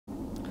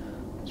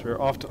So we're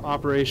off to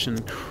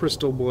Operation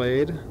Crystal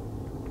Blade.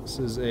 This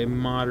is a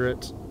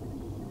moderate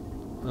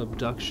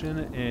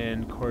abduction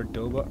in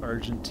Cordoba,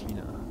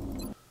 Argentina.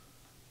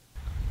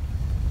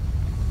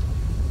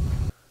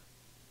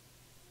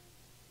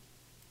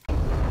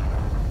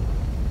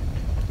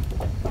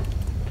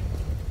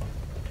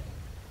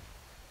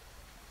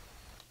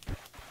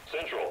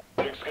 Central,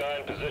 Big Sky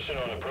in position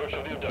on approach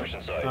of the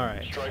abduction site.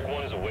 Alright. Strike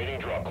 1 is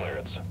awaiting drop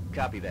clearance.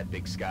 Copy that,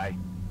 Big Sky.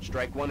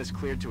 Strike 1 is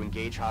cleared to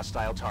engage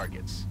hostile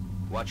targets.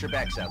 Watch your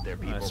backs out there,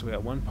 people. Alright, so we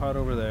got one pod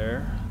over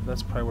there.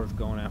 That's probably worth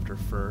going after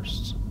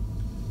first.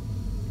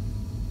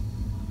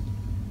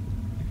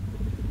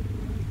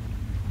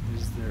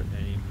 Is there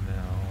any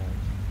Mel?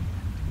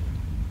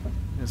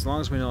 As long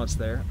as we know it's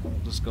there, we'll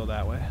just go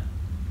that way.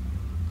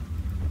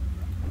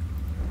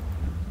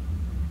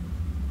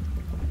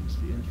 There's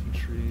the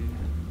infantry.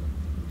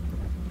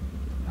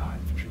 Oh,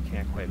 infantry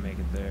can't quite make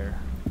it there.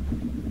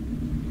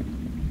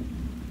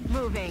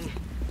 Moving.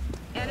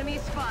 Enemy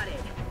spotted.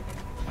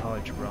 Oh, a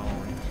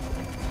drone.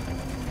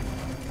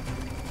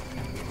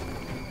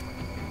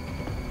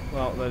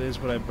 Well, that is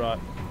what I brought.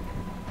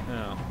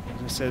 No, I was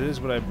gonna say that is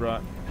what I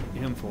brought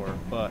him for,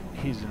 but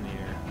he's in the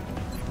air.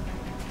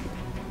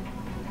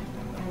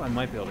 Oh, I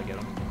might be able to get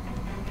him.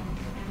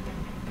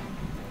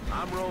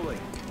 I'm rolling.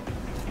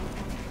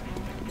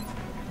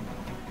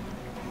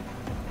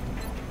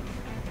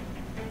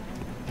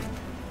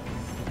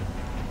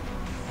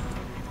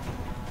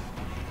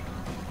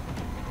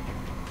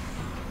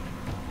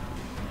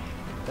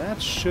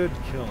 That should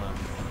kill him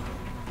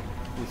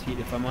with heat.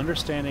 If I'm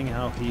understanding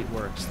how heat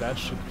works, that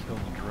should kill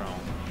the drone,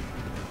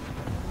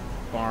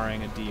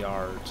 barring a DR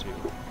or two.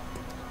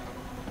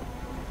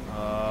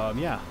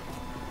 Yeah,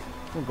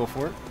 we'll go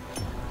for it.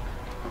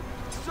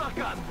 Suck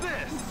on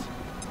this!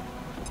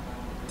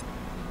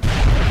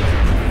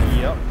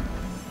 Yep.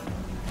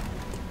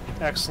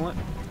 Excellent.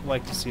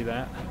 Like to see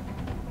that.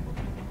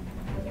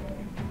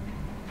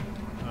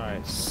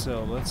 Alright,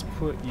 so let's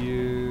put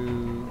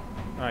you...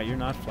 Alright, you're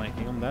not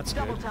flanking them. That's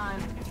Double good.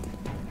 time.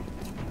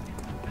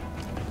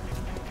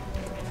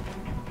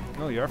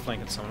 Oh, you are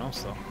flanking someone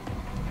else, though.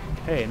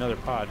 Hey, another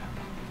pod.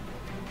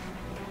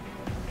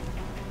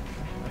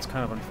 That's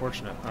kind of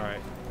unfortunate.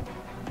 Alright.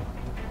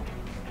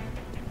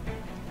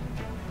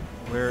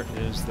 Where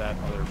is that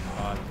other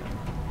pod, then?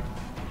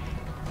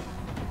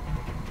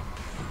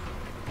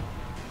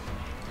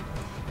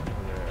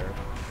 There.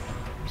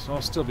 So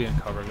I'll still be in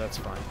cover. That's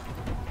fine.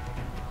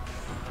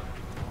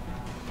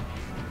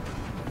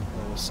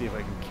 Well, we'll see if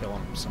I can kill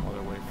him some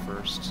other way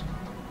first.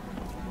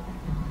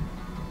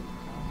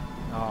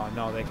 Oh,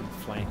 no, they can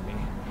flank me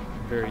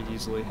very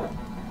easily. You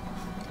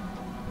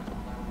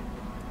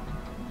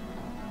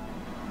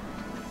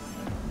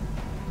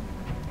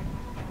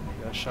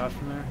got a shot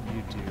from there?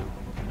 You do.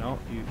 No,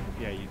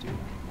 yeah, you do.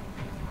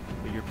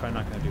 But you're probably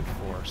not going to do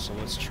 4, so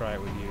let's try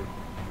it with you.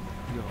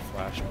 You have a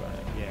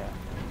flashbang, yeah.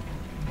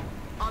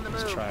 On the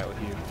move. Let's try it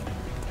with you.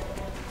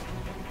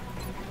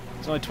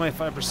 It's only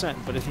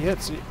 25%, but if he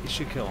hits, you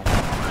should kill him.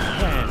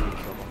 And you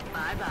kill him.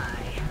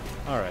 Bye-bye.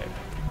 Alright.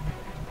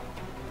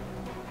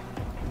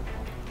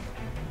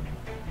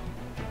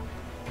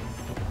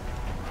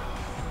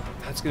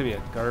 That's gonna be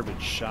a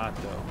garbage shot,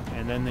 though.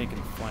 And then they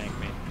can flank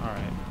me.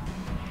 Alright.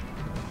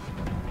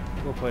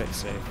 We'll play it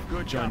safe.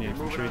 Good Join job, the you're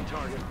moving infantry. on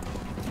target.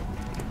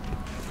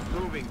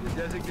 Moving to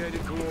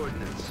designated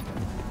coordinates.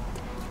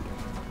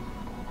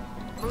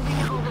 Moving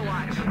to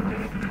Overwatch.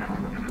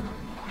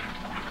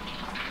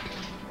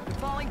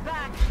 Falling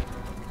back.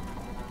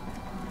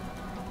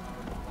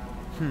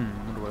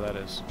 Wonder where that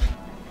is.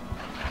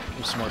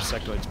 There's some more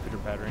sectoids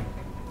pitter-pattering.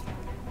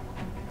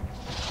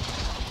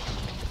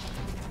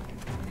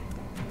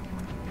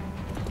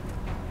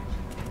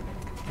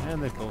 And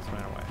they both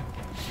ran away.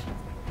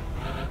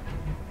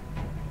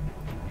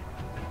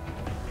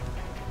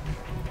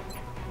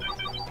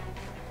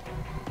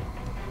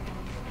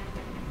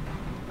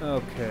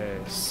 Okay,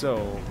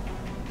 so...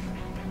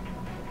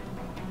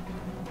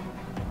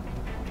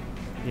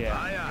 Yeah.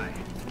 Aye, aye.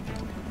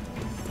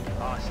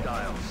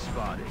 Hostiles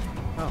spotted.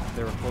 Oh,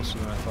 they were closer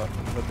than I thought. I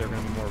thought they were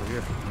going to be more over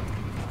here.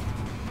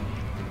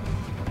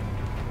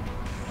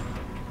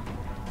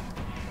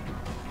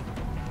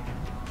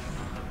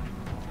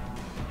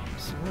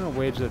 So I'm going to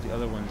wage that the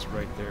other one's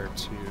right there,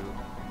 too.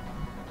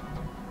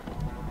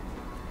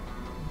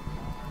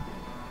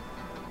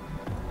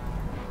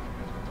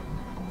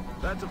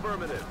 That's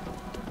affirmative.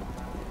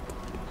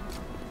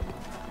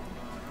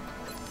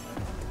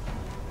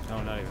 No,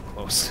 not even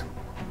close.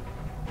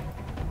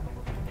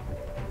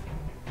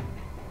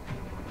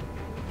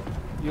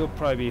 You'll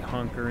probably be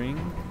hunkering.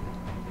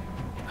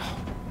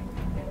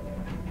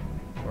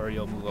 Or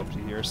you'll move up to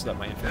here so that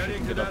my infantry Heading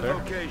can to get up that there.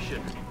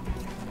 location.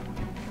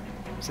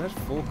 Is that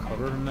full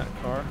cover in that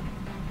car?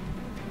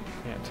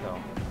 Can't tell.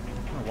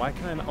 Oh, why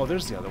can I not? Oh,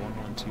 there's the other one.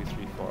 1, 2,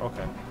 3, 4.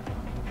 Okay.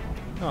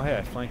 Oh, hey,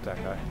 I flanked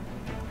that guy.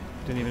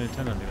 Didn't even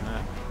intend on doing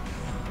that.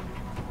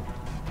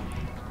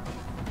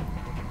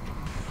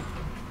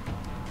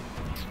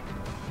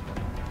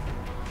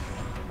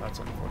 That's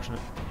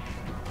unfortunate.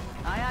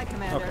 Aye, aye,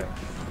 Commander. Okay.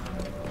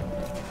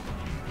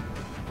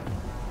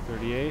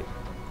 38?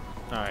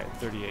 Alright,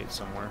 38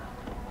 somewhere.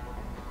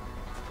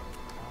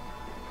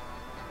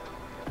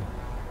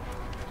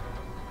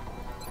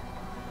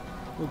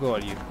 We'll go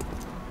at you.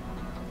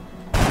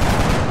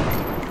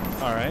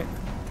 Alright.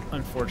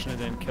 Unfortunate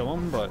didn't kill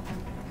him, but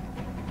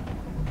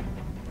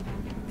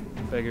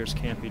beggars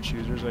can't be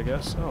choosers, I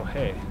guess. Oh,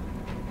 hey.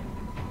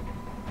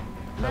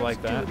 I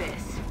like that. Let's do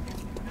this.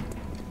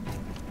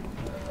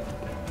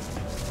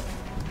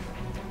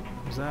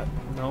 Is that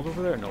meld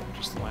over there? Nope,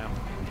 just the lamp.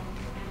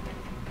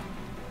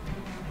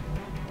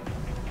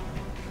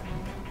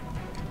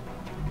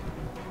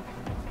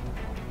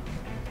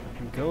 I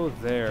can go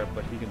there,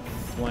 but he can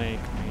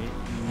flank me,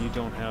 and you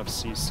don't have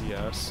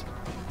CCS.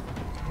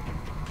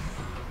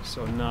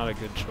 So not a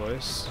good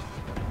choice.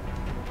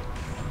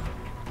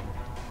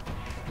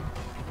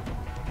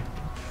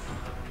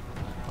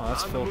 Oh,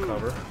 that's full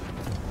cover.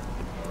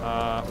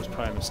 It was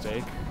probably a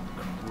mistake.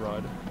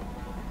 Crud.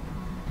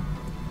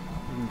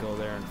 You can go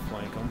there and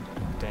flank him.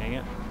 Dang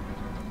it.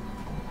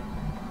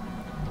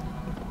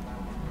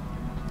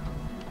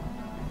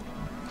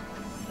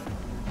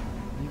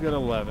 You got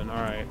 11,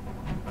 alright.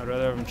 I'd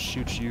rather have him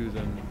shoot you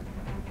than...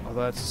 Oh,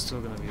 that's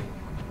still gonna be...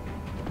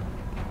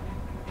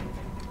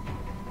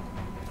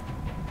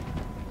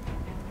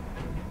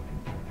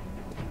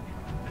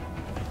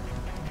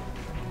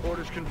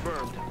 Orders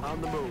confirmed.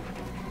 On the move.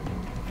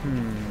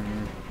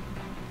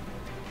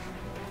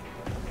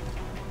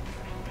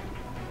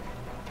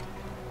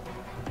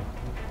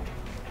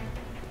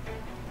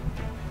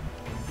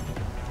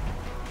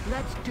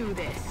 Let's do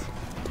this.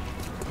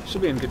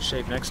 Should be in good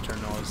shape next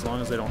turn, though, as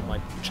long as they don't,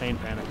 like, chain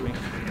panic me.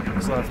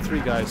 Because I'll have 3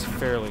 guys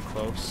fairly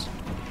close.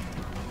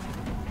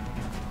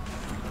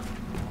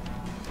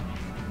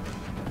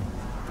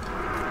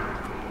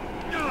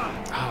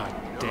 Ah,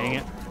 dang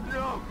it.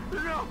 No,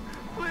 no,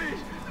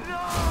 please,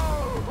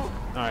 no!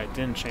 Alright,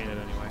 didn't chain it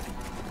anyway.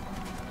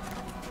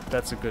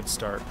 That's a good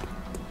start.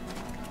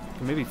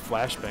 Can maybe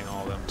flashbang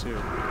all of them, too.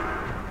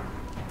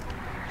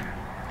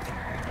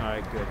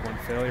 Alright, good. 1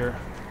 failure.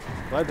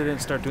 Glad they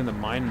didn't start doing the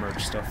mind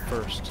merge stuff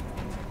first.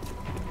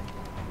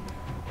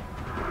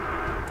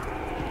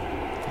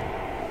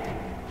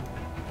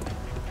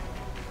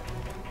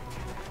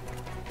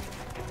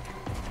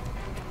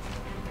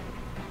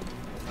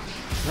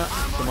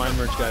 The mind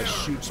merge guy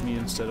shoots me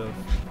instead of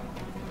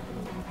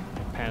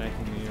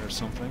panicking me or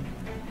something.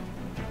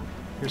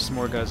 Here's some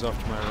more guys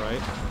off to my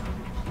right.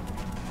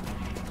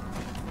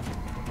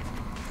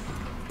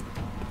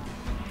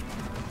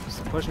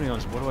 So the question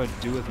becomes, what do I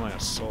do with my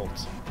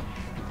assault?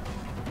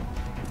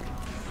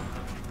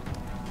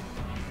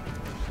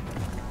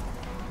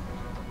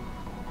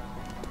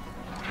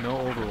 No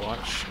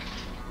Overwatch.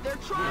 They're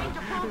trying to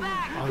pull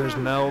back. Oh, there's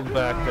meld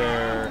back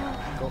there.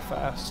 Go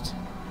fast.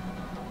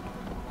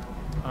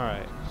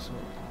 Alright, so...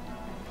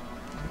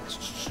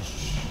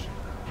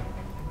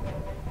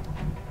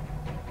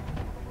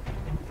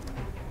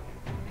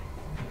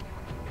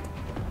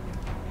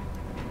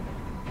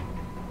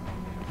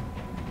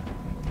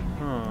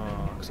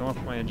 Because I want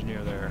to put my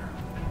engineer there.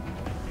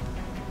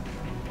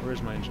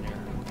 Where's my engineer?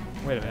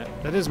 Wait a minute.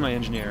 That is my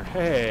engineer.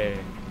 Hey!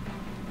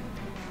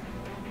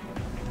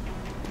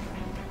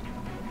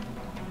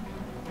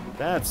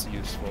 That's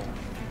useful.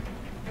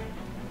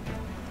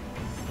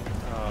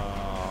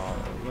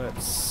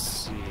 Let's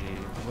see.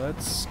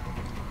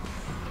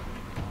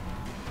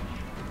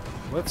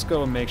 Let's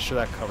go and make sure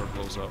that cover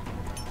blows up.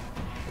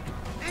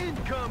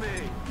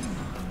 Incoming!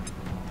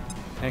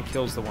 And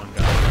kills the one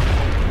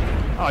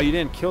guy. Oh, you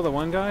didn't kill the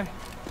one guy?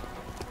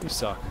 You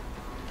suck.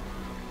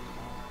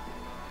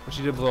 But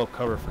you did blow up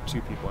cover for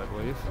 2 people, I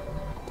believe.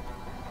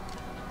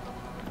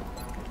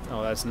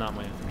 Oh, that's not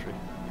my infantry.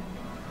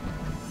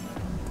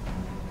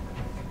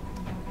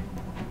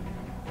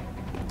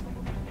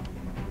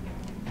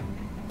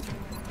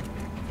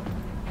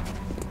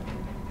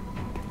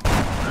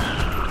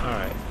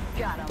 Alright.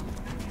 Got him.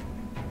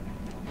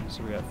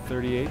 So we got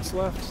 38s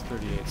left?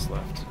 38s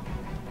left.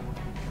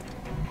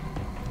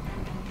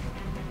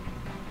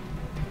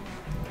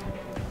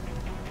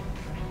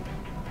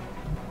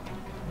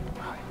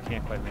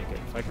 Can't quite make it.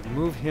 If I could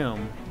move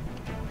him,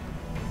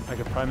 I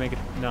could probably make it.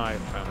 No, I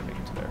probably make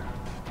it to there.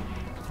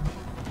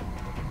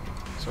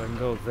 So I can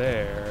go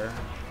there.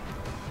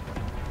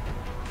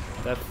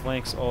 That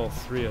flanks all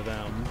 3 of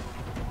them.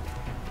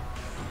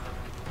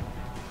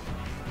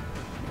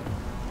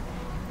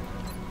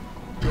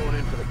 Going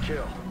in for the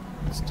kill.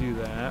 Let's do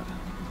that.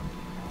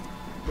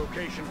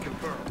 Location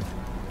confirmed.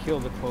 Kill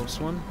the close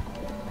one.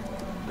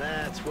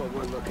 That's what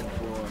we're looking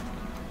for.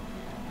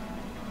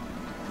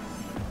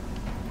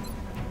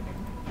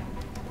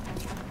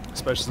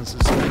 Especially since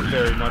it's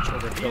very much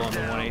overkill on the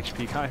 1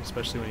 HP guy,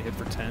 especially when you hit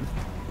for 10.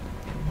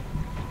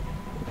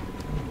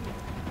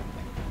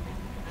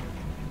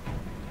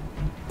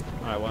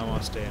 Alright, well I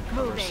want to stay in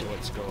cover, so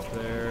let's go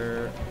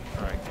there.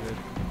 Alright, good.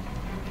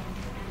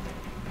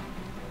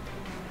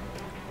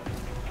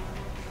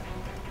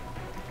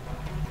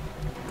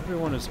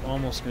 Everyone is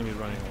almost going to be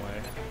running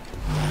away.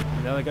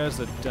 And the other guys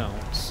that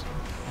don't...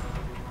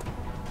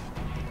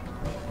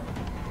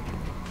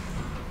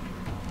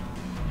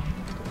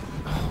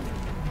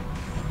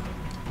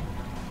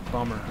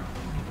 Bummer.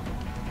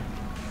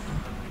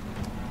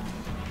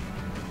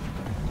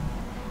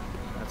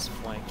 That's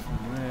flanked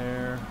from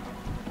there.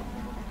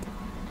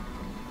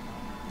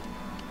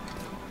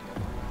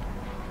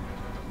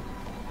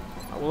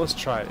 Well, let's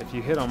try it. If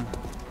you hit him,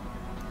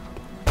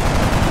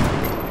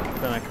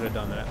 then I could have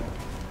done that.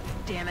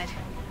 Damn it.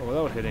 But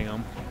without hitting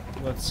him,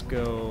 let's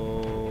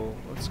go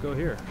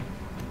here.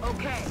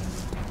 Okay.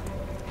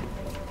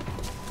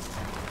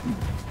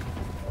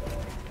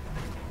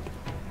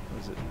 What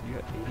is it? You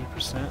got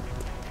 80%?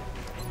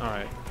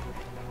 Alright.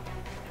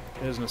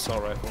 It is an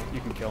assault rifle.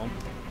 You can kill him.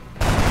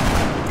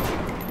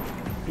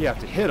 You have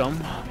to hit him,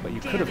 but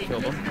you could have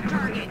killed him. The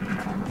target.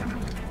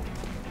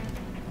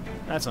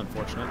 That's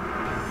unfortunate.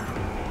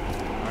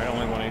 Alright,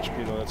 only 1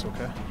 HP though, that's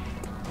okay.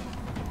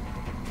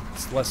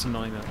 It's less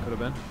annoying than it could have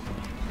been.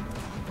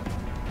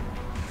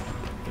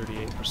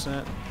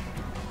 38%.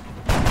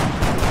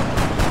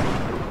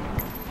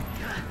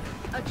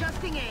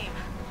 Adjusting aim.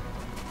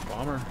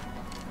 Bomber.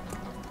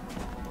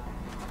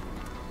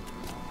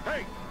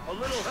 Hey, a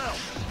little help.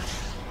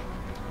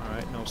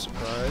 Alright, no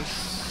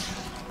surprise.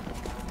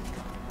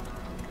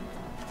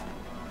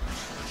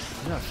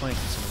 You're not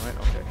flanking someone,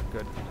 right? Okay,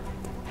 good.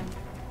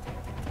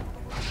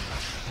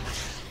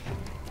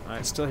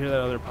 Alright, still hear that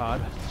other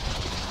pod.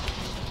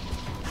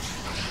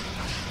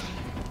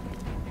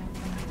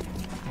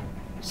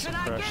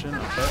 Suppression,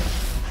 okay.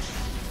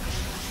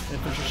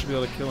 Infantry should be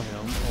able to kill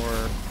him,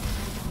 or...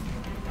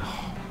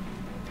 Oh,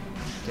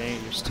 dang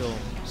it, you're still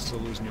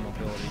losing your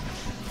mobility.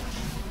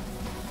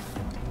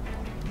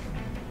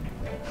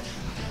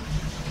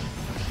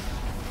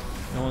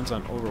 No one's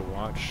on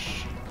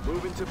Overwatch.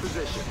 Move into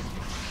position.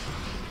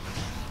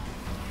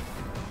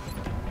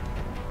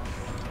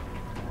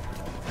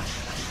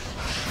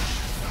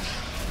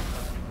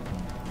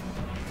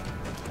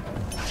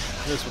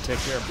 This will take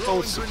care of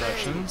both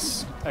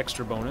suppressions.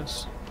 Extra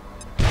bonus.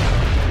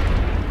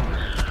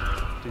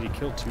 Did he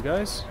kill 2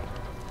 guys?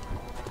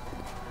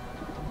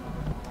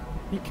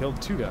 He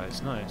killed 2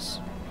 guys. Nice.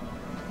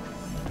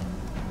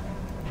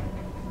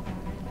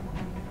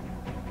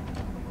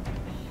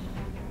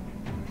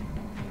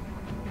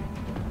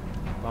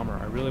 Bummer.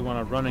 I really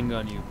want to run and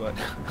gun you, but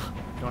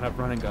don't have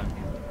run and gun.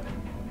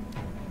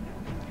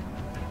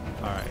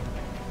 Alright.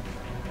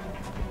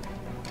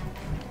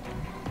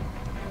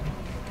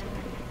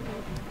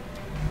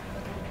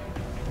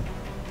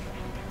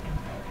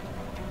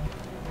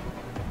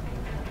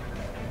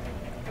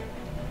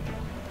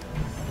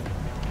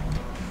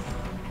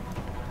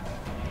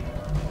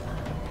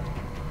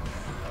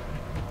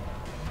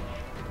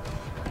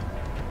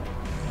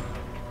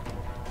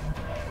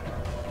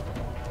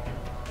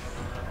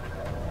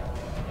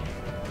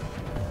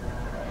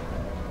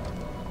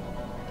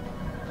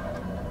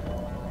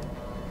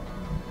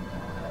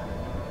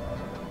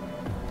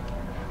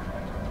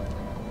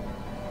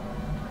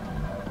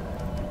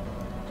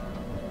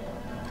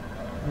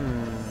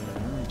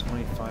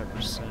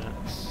 %,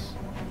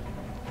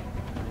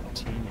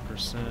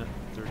 19%,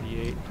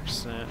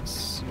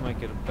 38%. You might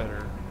get a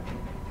better.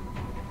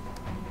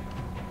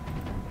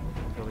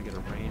 Be able to get a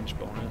range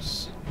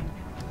bonus.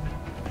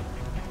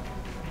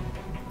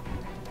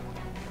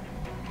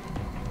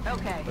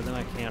 Okay. But then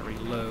I can't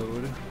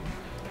reload.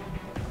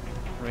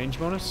 Range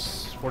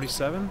bonus?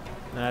 47?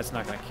 Nah, that's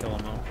not gonna kill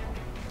him though.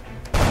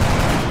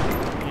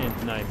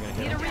 And not even gonna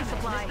hit Need a him.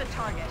 resupply. Miss the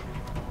target.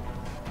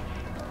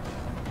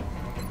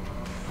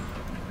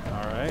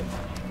 Alright.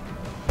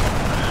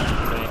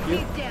 Thank you.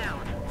 He's down.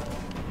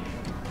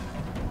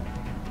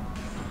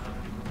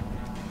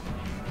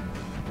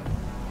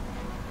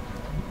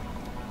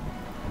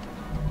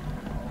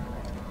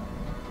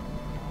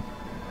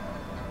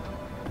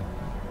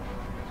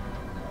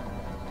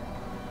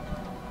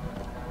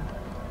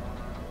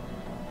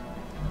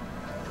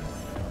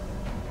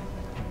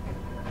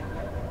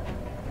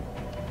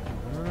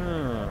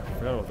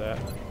 Forgot about that.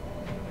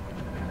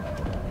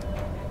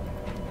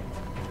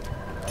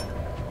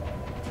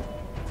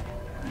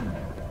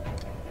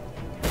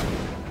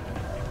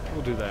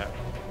 We'll do that.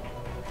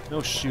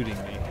 No shooting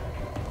me.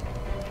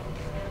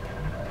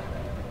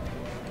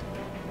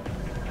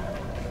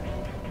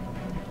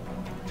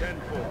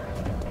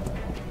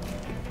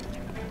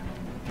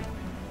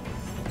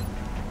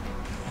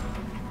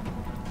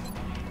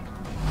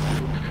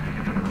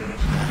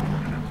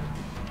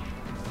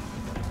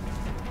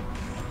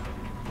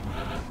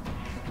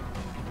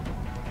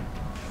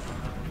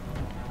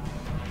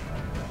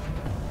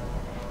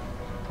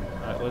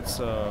 Alright, let's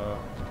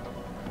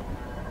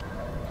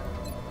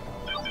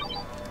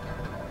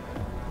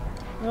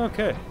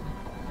okay.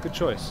 Good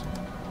choice.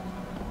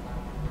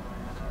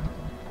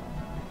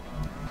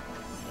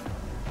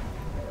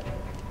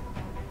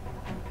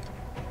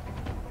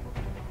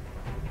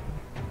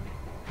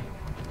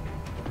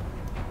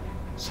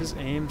 Is his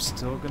aim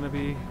still gonna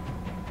be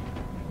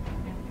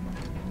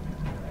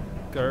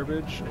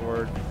garbage,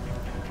 or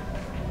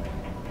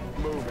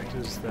Moving.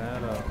 does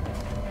that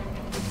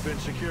It's been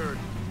secured.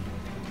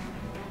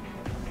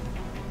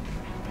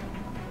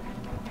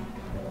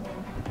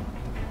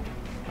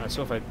 Alright,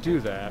 so if I do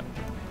that,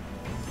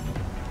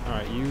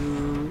 Alright,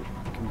 you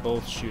can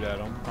both shoot at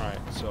him. Alright,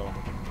 so...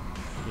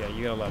 Yeah,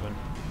 you got 11.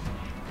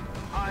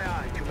 Aye,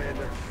 aye,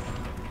 Commander.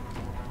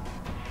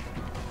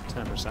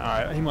 10%.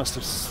 Alright, he must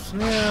have...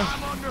 Yeah.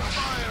 I'm under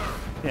fire!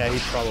 Yeah, he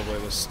probably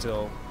was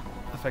still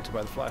affected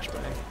by the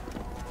flashbang.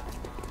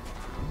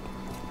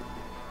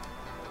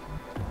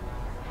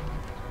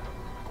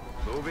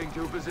 Moving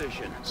to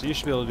position. So you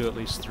should be able to do at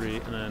least 3,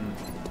 and then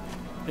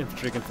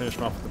infantry can finish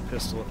him off with a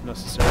pistol if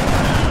necessary.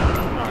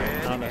 Alright,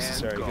 Dead not and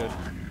necessary, good.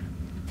 gone.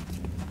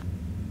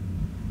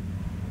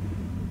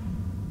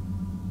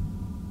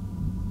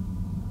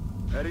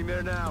 Heading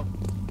there now.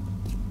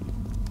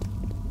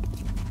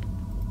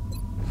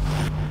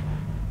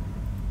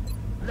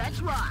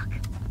 Let's rock.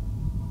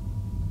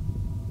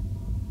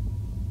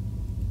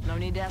 No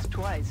need to ask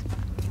twice.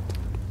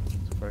 So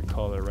if I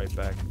call it right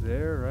back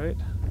there, right?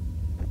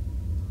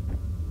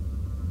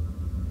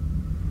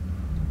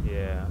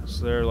 Yeah,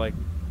 so they're like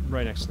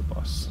right next to the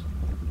bus.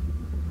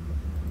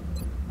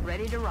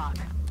 Ready to rock.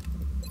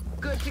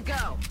 Good to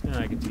go. And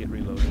I get to get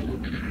reloaded.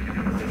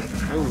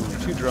 Oh,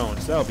 2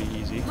 drones. That'll be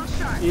easy. Look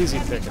sharp. Easy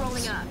Enemies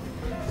rolling pickings. up.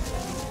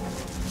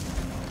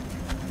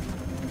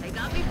 They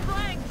got me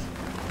flanked.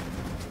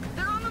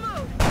 They're on the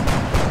move.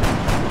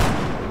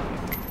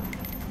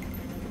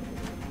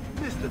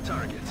 Missed the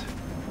target.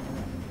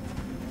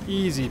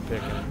 Easy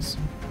pickings.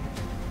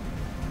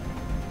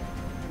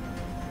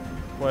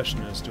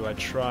 Question is, do I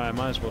try? I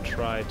might as well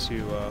try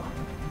to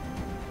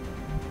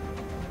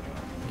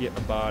get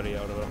a body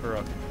out of him, or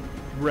a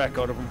wreck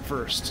out of him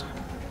first.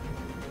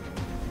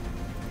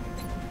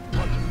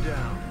 Punch him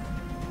down.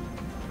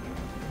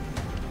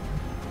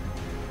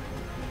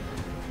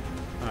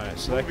 Alright,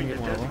 so I can Moving get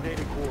to one of them.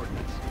 designated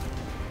coordinates.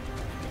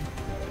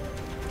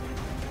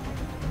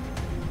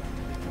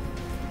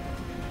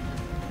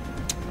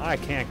 I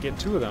can't get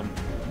 2 of them.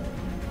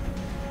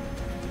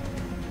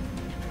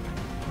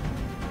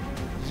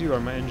 You are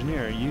my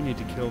engineer. You need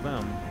to kill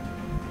them.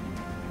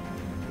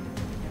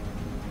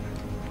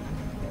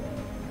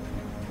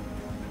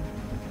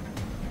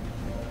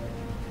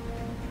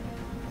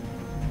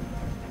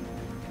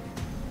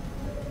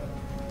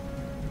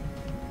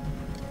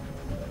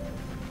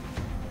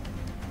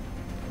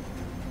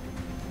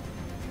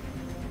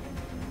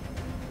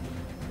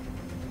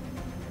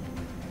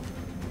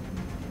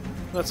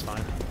 That's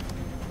fine.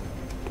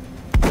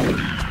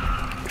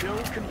 Kill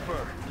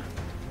confirmed.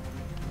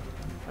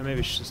 I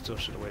maybe still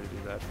should have waited to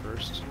do that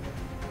first.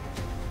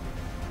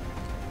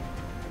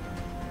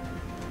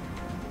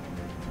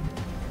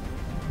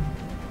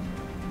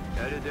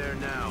 Headed there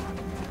now.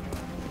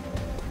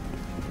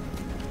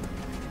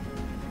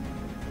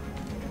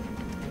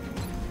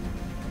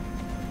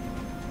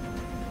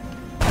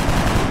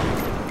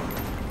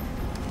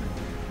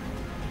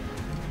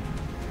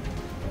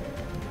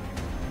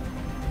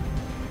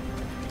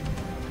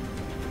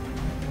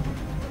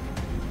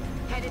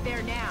 Headed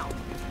there now.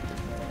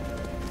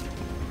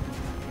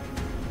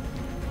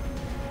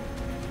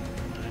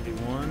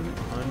 91,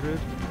 100.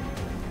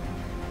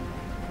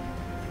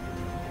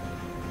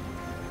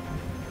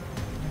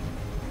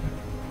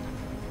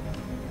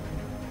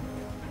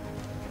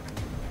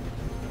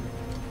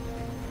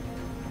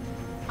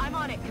 I'm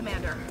on it,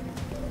 Commander.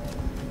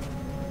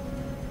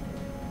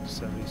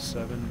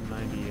 77,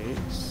 98.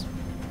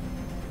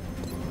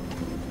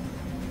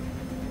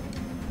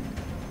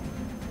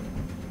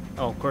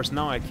 Oh, of course,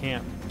 now I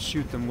can't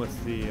shoot them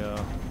with the,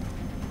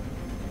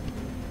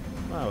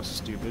 that was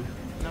stupid.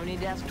 No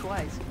need to ask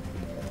twice.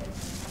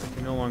 I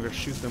can no longer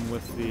shoot them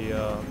with the,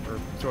 or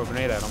throw a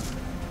grenade at them.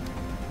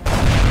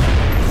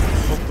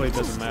 Hopefully it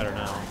doesn't matter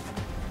now.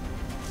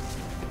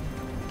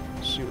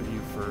 Shoot with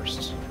you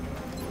first.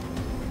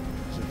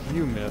 'Cause if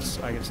you miss,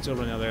 I can still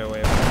run the other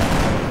way. There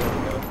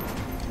we go.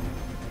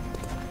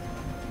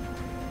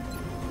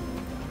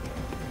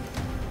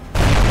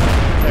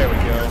 There we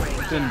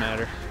go. Didn't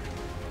matter.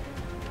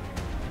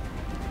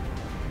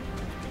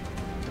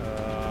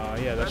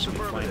 Yeah, that should be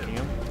flanking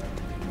him.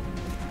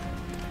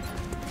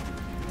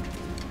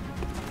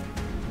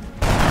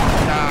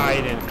 Ah,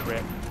 he didn't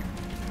crit.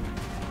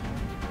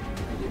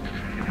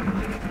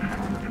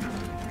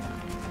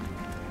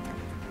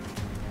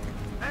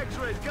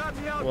 X-rays got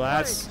me out. Well,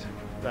 that's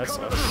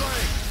Cover the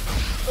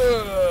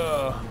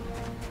flank.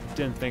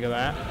 didn't think of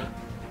that.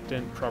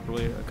 Didn't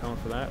properly account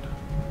for that.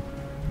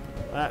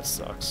 That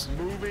sucks.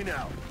 Moving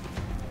out.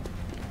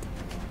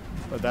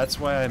 But that's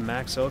why I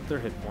max out their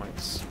hit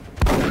points.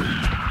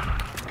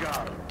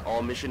 Got him.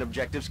 All mission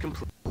objectives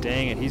complete.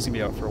 Dang it, he's gonna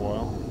be out for a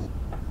while.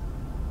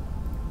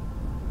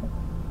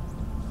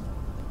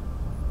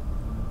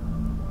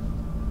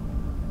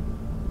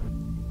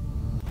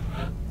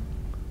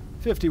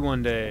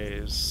 "51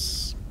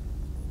 days.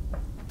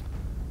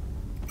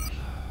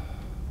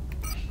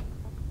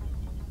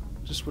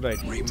 Just what I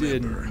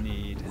didn't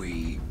need.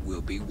 We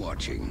will be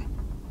watching.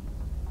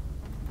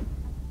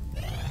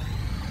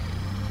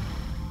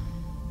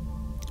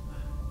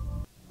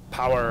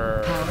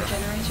 Power. Power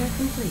generator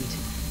complete.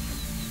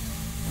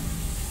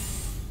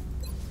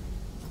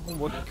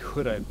 What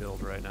could I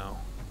build right now?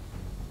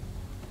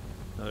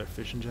 Another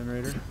fission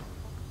generator?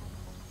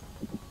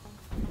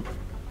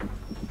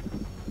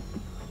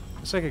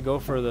 Guess I could go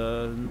for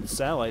the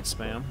satellite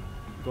spam.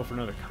 Go for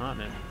another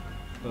continent.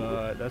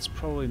 But that's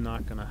probably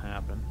not gonna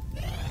happen.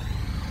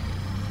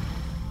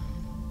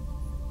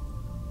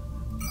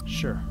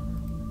 Sure.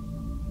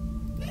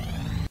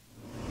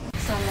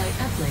 Satellite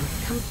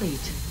uplink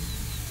complete.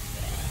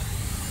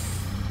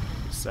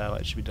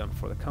 Satellite should be done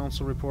before the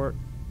council report.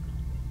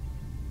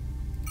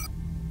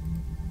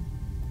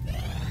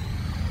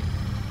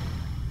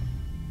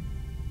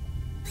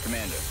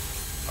 Commander,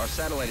 our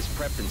satellite is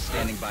prepped and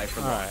standing by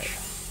for launch. Alright.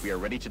 We are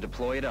ready to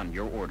deploy it on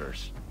your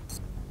orders.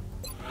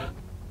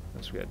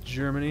 So we got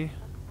Germany.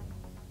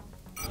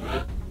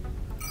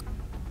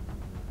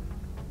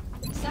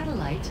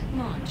 Satellite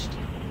launched.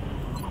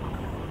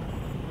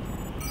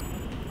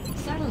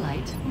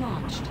 Satellite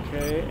launched.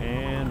 Okay,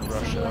 and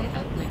Satellite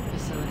Russia. uplink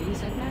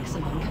facilities at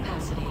maximum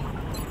capacity.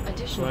 So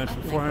Additional went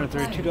from uplink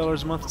 $432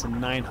 required. a month to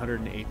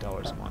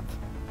 $908 a month.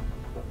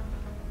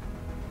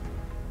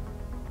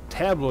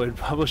 Tabloid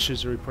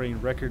publishers are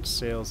reporting record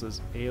sales as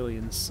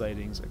alien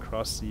sightings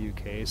across the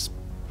UK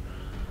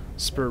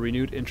spur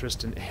renewed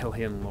interest in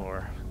alien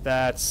lore.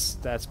 That's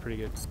pretty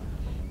good.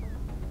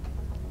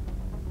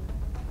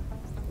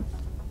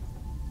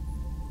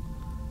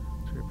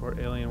 To report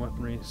alien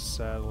weaponry,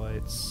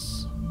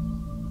 satellites,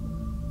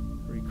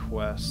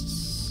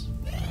 requests.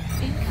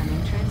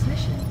 Incoming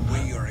transmission.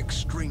 We are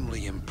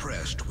extremely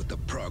impressed with the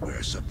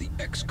progress of the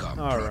XCOM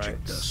All right,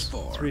 project thus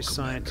far, 3 Commander.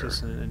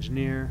 scientists and an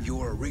engineer.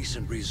 Your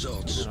recent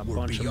results And a were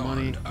bunch of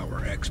money. beyond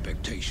our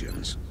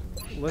expectations.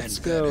 Let's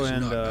and go that is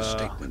and not a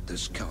statement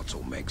this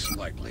council makes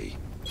lightly.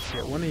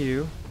 get one of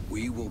you.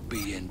 We will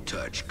be in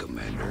touch,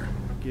 Commander.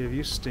 Give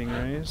you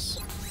stingrays.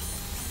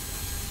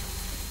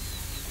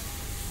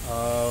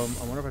 I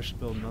wonder if I should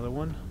build another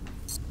one.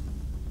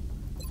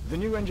 The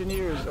new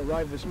engineers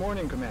arrived this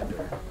morning,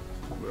 Commander.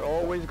 We're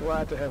always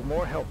glad to have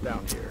more help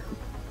down here.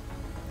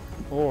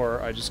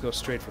 Or I just go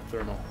straight for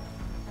thermal.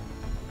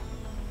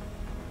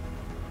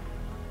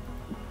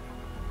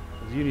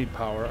 'Cause you need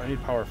power. I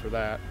need power for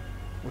that.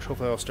 Which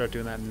hopefully I'll start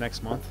doing that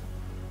next month.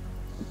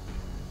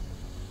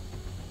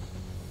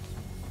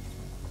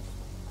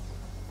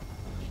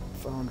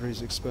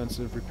 Foundry's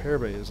expensive. Repair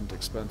bay isn't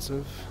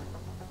expensive.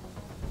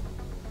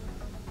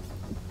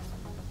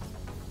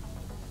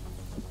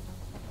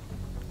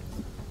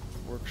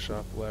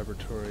 Workshop,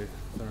 laboratory,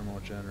 thermal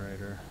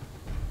generator,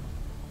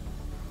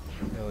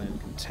 alien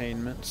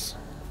containment.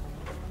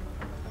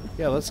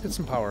 Yeah, let's get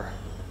some power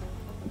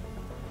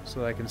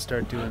so that I can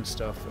start doing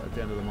stuff at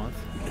the end of the month.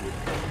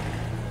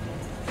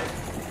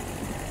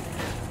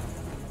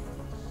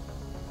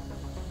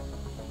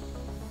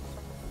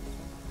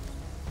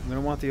 I'm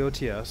gonna want the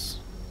OTS,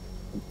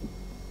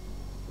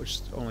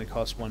 which only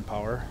costs 1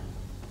 power.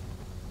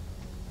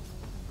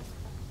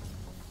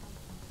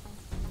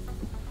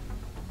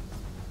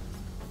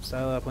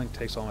 Satellite uplink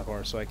takes all my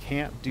power, so I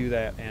can't do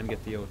that and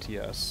get the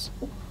OTS.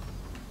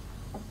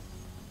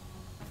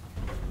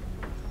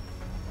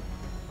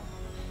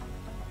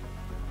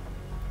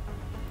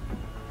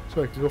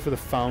 So I could go for the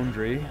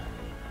foundry,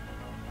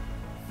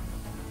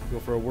 go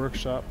for a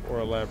workshop or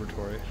a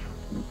laboratory,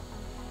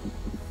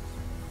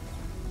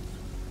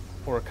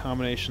 or a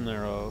combination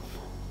thereof.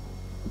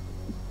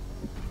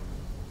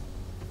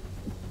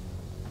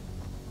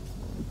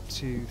 1,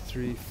 2,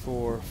 3,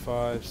 4,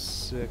 5,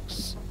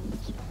 6.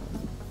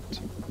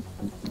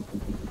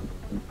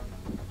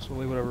 So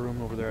we'll leave whatever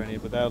room over there I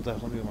need, but that'll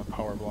definitely be my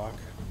power block.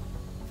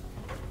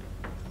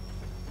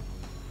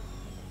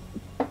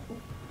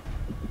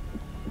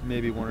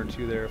 Maybe 1 or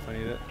 2 there if I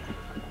need it.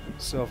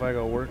 So if I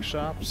go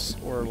workshops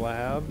or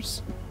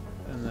labs,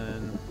 and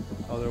then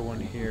other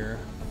one here.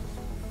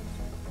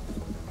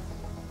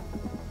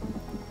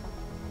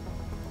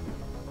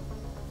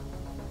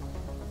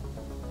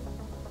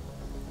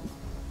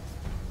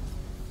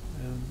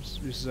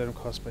 Reduces item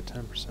cost by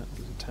 10%.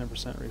 Gives a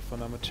 10%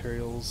 refund on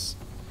materials.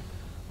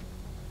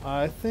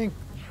 I think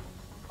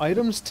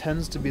items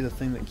tends to be the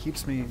thing that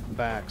keeps me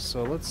back,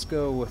 so let's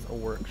go with a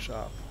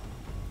workshop.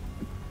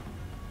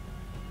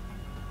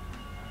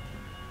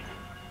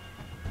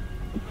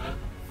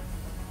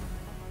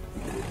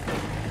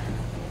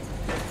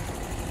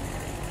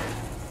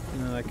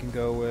 And then I can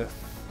go with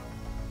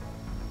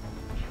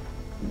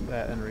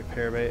that and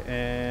repair bay,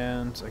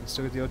 and I can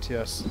still get the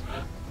OTS,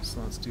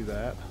 so let's do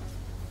that.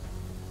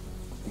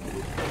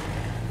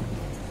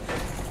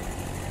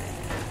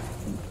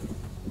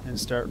 And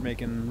start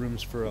making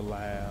rooms for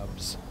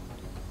labs.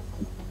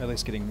 At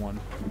least getting 1.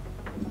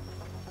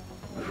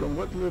 From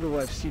what little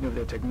I've seen of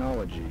their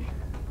technology,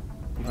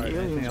 if Alright, the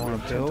anything aliens I were wanna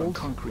intent on build?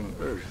 conquering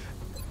Earth,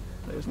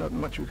 there's not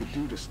much we could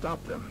do to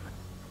stop them.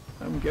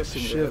 I'm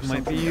guessing they Shiv have might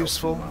be something else in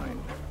useful.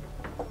 mind.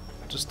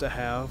 Just to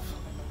have.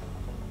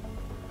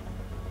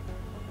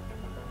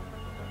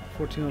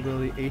 14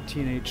 mobility,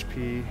 18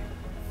 HP,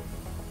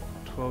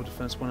 12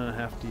 defense,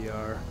 1.5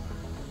 DR.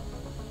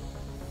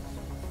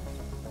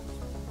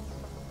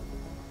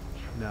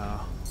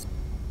 No.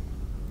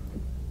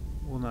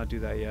 We'll not do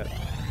that yet.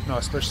 No,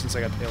 especially since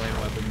I got the alien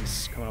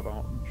weapons coming up.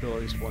 I'll build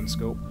at least 1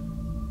 scope.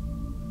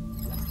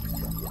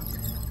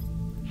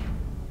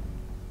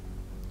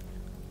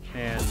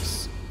 And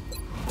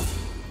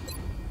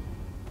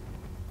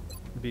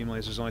beam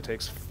lasers only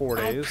takes 4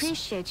 I days.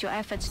 appreciate your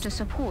efforts to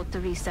support the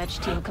research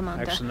team,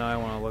 Commander. Actually, now I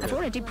want to look I've at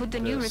already put the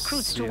new this,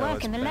 recruits see to how work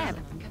it's in the lab.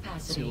 been.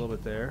 Capacity. See a little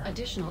bit there.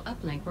 Additional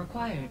uplink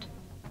required.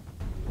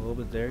 A little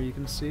bit there you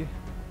can see.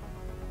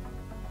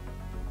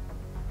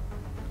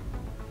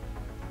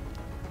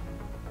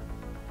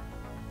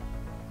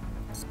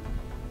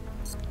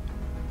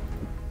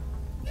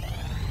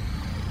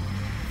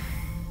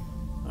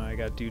 I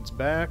got dudes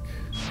back.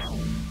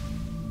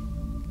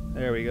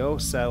 There we go,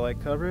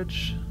 satellite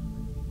coverage.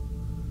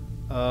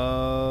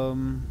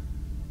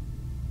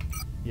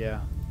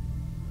 Yeah.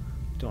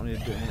 Don't need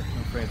to do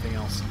anything for anything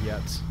else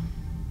yet.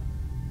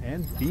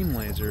 And beam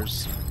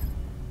lasers.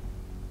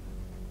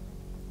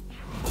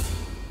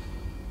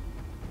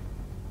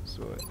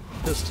 So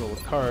a pistol,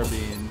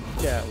 carbine,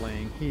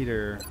 Gatling,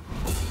 heater,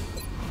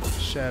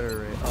 shatter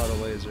ray, auto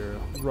laser,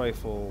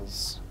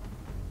 rifles,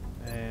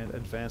 and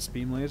advanced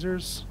beam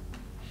lasers.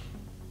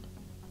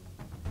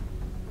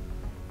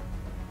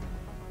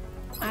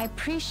 I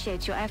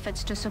appreciate your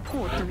efforts to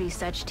support the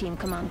research team,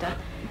 Commander.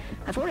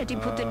 I've already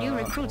put the new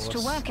recruits to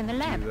work in the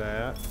lab. Do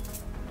that.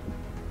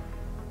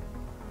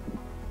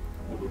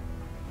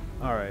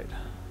 All right.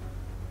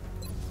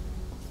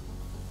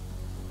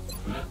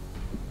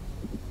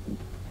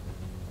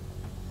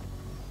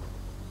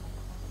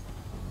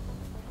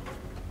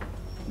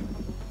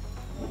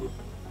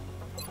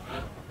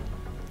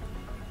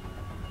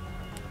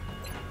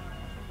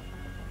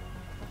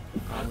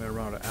 I'm gonna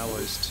run out of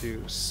alloys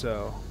too,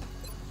 so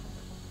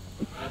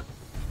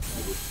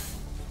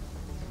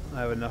I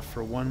have enough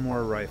for one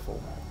more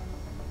rifle.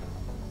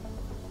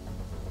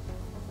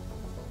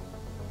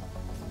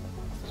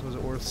 So is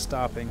it worth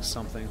stopping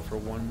something for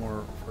one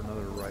more, for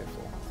another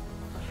rifle?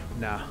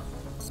 Nah.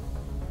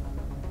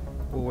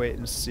 We'll wait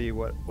and see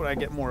what I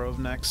get more of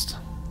next.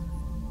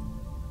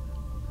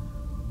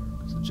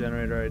 Because the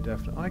generator I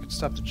definitely... Oh, I could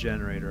stop the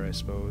generator, I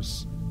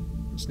suppose.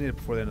 Just need it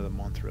before the end of the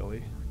month,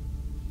 really.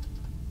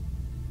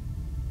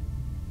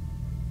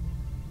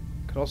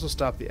 Could also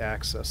stop the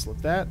access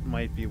lift. That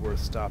might be worth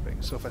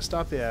stopping. So if I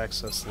stop the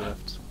access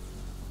lift,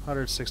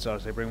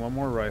 $106, I bring one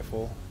more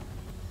rifle.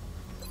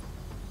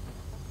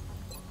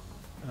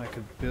 And I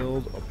could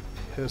build a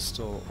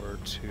pistol or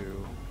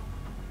two.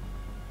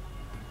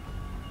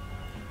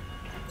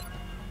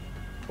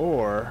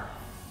 Or...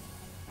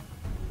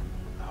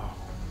 Oh.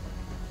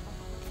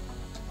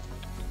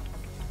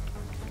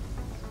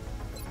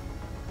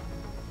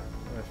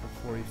 Rifle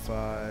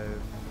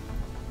 45...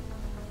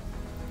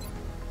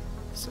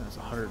 Says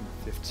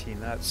 115.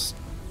 That's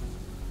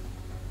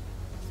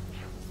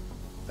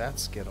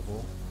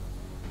gettable.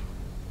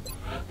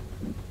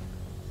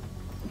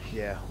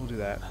 Yeah, we'll do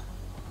that.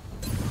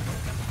 So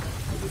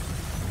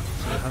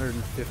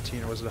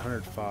 115, or was it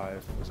 105?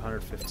 It was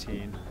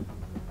 115.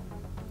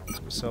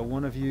 So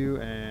one of you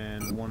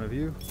and one of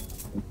you.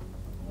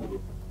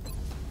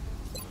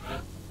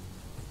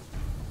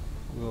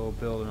 We'll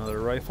build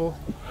another rifle.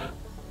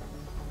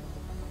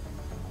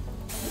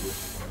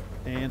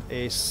 And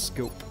a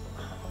scope.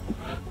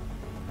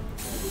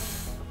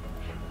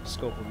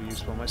 Scope will be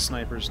useful. My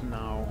sniper's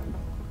now...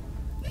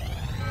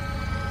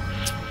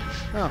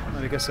 Oh,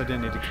 I guess I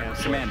didn't need to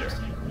cancel. Commander,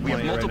 we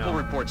have multiple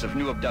reports of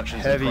new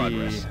abductions in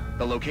progress.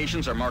 The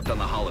locations are marked on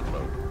the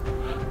hologlobe.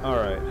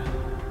 Alright.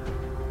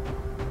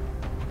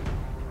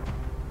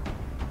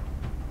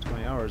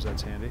 20 hours,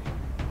 that's handy.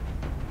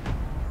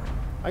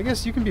 I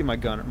guess you can be my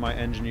gunner, my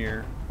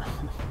engineer,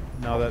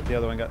 now that the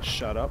other one got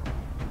shut up.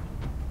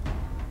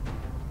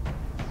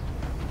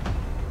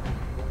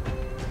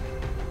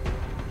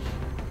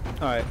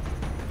 Alright,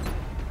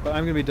 but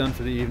I'm going to be done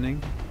for the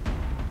evening.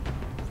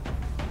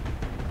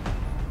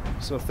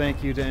 So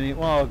thank you to any...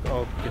 Well,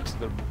 I'll get to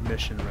the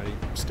mission ready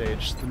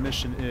stage. The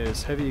mission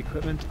is heavy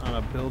equipment on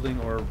a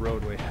building or a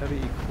roadway. Heavy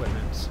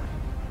equipment.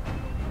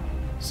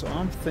 So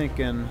I'm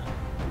thinking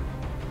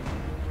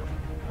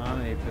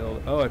on a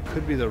build... Oh, it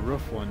could be the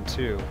roof one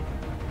too.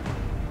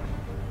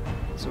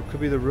 So it could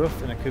be the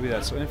roof and it could be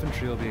that. So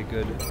infantry will be a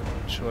good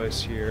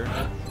choice here.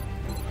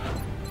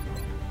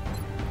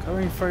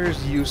 Covering fire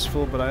is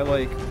useful, but I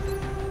like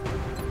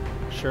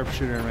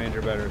sharpshooter and ranger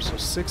better. So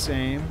 6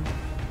 aim,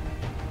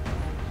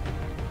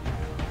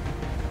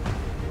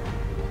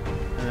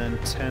 and then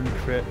 10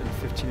 crit and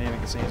 15 aim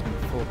against enemies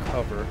in full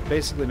cover.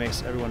 Basically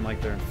makes everyone like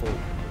they're in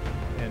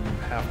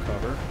half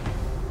cover,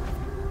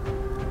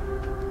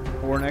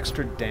 or an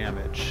extra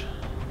damage.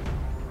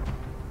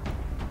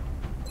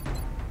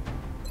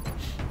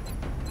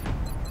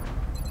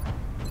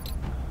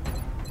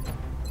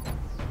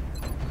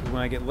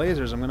 When I get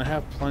lasers, I'm going to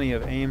have plenty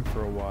of aim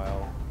for a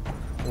while.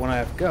 When I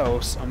have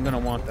ghosts, I'm going to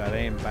want that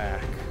aim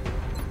back.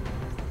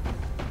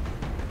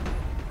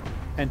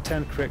 And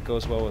 10 crit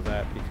goes well with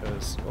that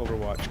because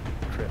Overwatch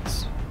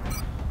crits.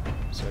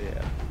 So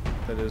yeah,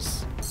 that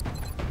is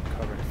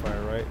covering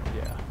fire, right?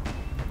 Yeah.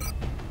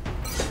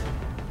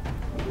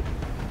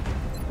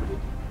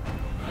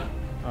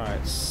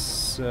 Alright,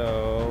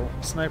 so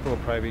sniper will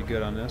probably be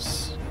good on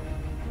this.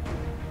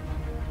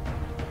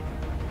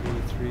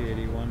 83,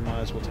 81. Might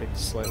as well take the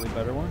slightly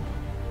better one.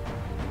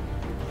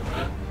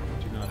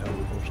 Do not have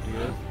a post to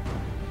give.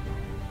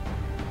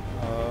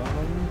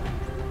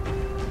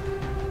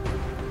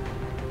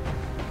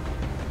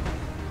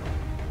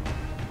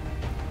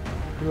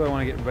 Who do I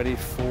want to get ready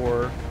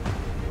for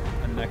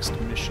a next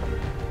mission?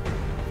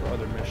 For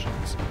other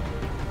missions.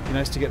 Be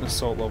nice to get an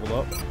assault leveled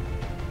up.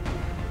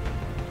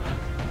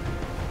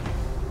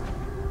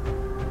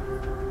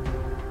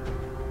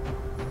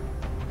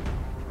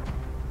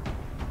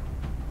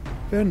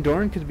 Van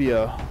Dorn could be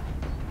a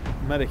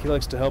medic. He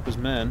likes to help his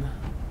men.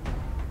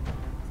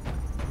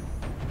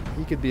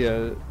 He could be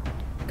a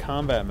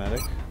combat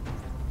medic.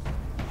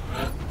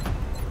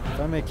 If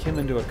I make him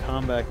into a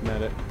combat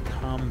medic,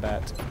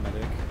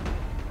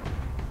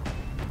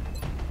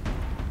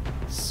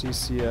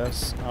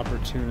 CCS,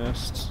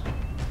 opportunist,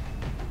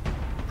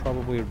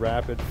 probably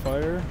rapid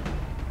fire,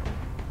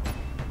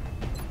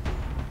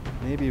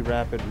 maybe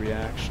rapid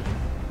reaction.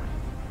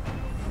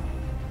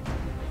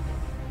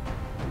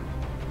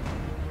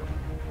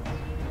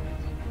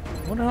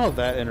 I wonder how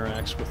that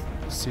interacts with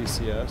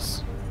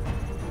CCS.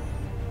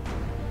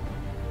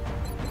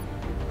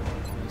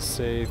 And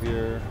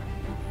Savior,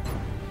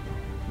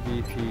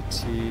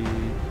 VPT,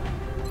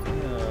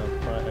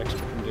 extra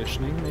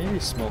conditioning, maybe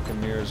smoke and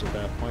mirrors at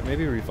that point,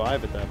 maybe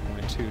revive at that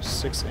point too.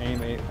 6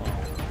 aim, 8,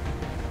 well,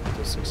 it's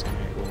a 6 aim,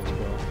 8 will as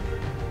well.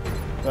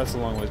 That's a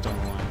long ways down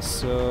the line,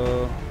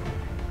 so...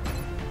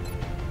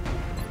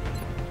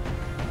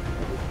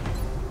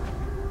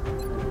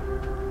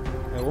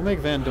 yeah, we'll make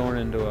Van Dorn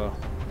into a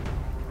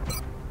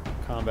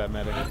combat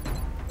medic.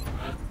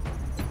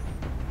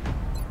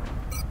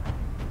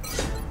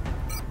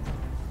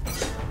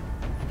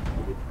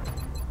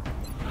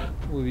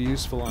 Will be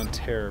useful on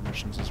terror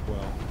missions as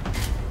well.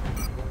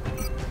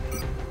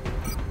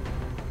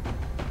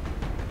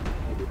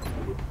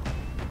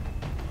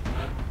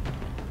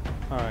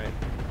 Alright.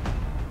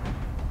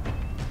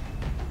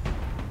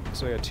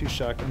 So I got 2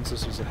 shotguns.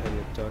 This was a heavy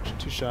abduction.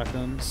 2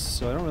 shotguns.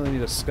 So I don't really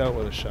need a scout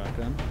with a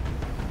shotgun.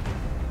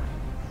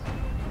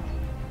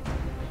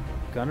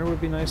 Gunner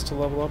would be nice to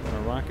level up, and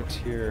a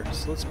rocketeer.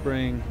 So let's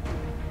bring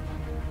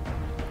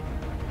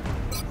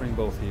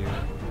both of you.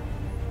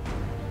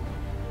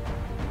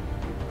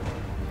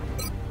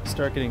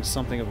 Start getting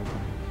something of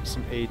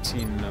some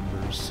 18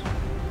 numbers.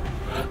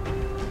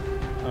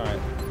 Alright.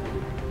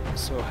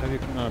 So heavy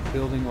equipment on a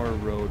building or a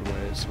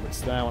roadway. So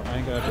it's that one. I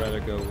think I'd rather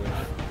go with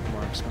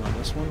marksman on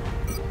this one.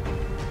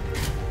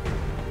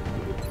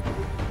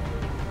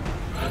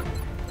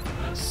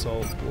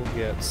 Assault will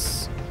get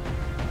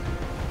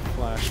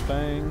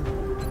flashbang.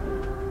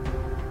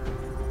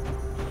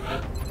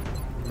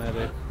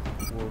 Medic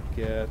will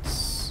get...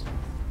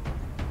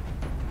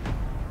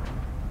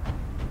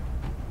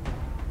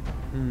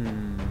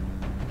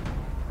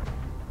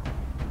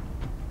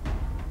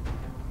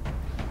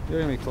 You're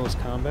gonna be close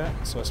combat,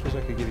 so I suppose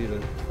I could give you the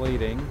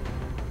plating.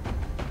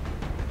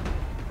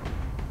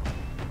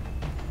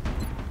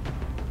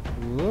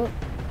 Whoop.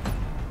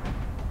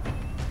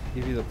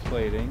 Give you the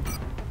plating.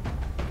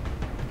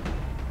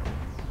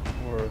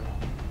 Or...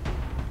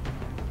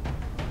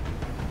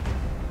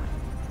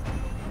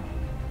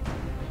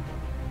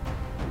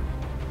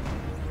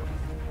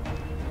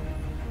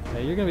 yeah,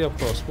 you're gonna be up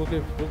close. We'll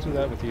do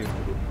that with you.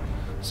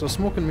 So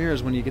smoke and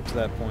mirrors, when you get to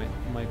that point,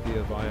 might be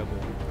a viable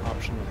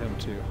option with him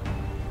too.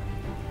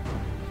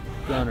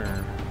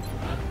 Gunner.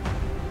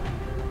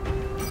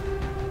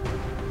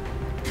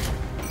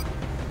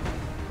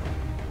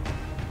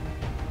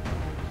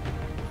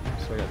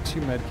 So I got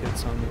 2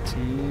 medkits on the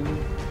team.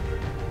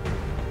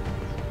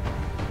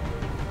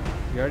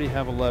 You already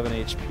have 11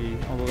 HP,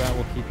 although that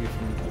will keep you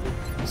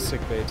from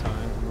sickbay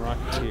time. And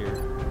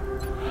Rocketeer.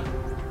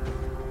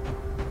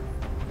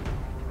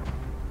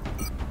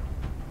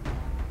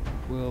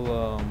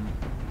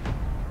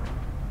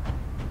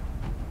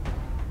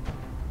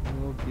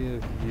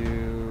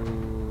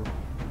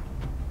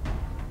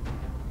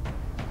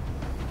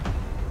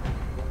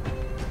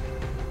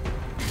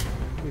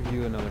 We'll give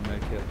you another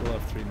medkit. We'll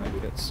have 3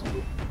 medkits. We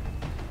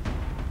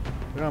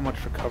don't have much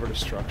for cover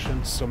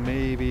destruction, so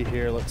maybe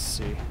here, let's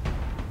see.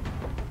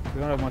 We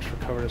don't have much for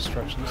cover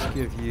destruction. Let's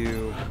give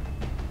you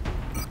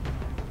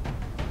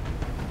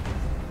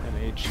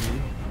an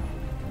HE.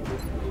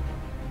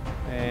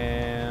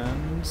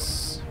 And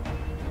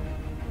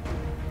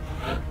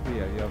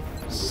yeah, you have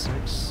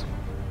 6.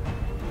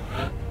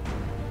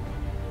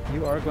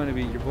 You are going to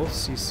be, you're both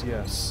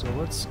CCS, so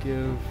let's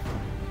give...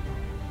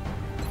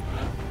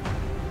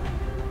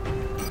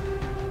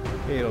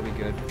 hey, it'll be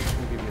good.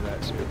 We'll give you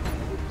that too.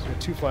 So we have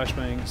 2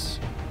 flashbangs,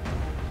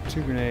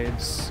 2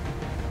 grenades.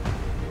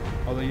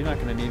 Although you're not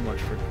going to need much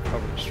for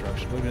cover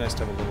destruction. It would be nice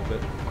to have a little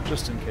bit,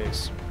 just in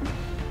case.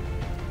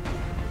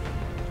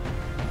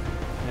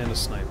 And a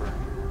sniper.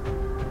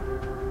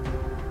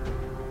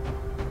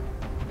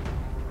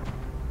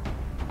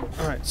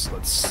 Alright, so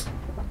let's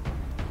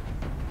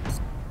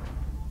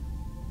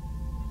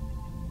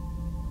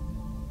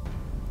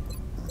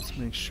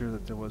make sure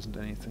that there wasn't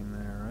anything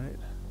there, right?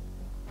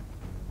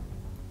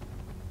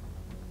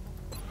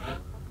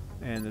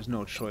 And there's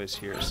no choice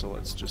here, so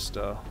let's just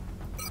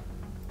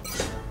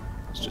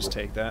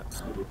take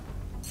that.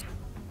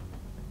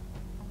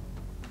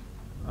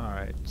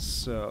 Alright,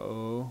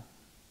 so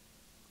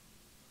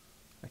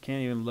I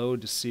can't even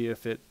load to see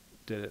if it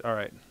did it.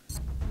 Alright.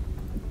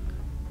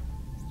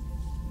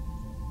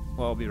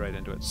 Well, I'll be right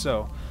into it.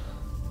 So,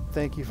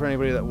 thank you for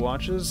anybody that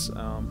watches.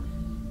 I'm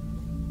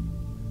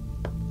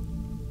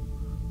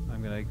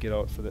gonna get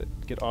off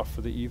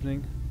for the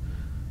evening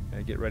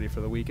and get ready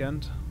for the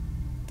weekend.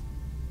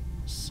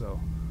 So,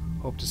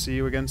 hope to see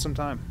you again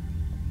sometime.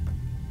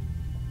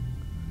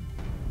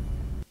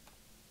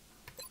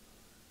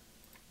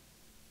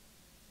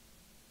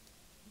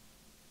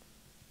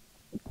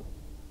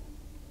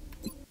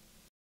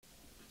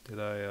 Did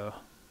I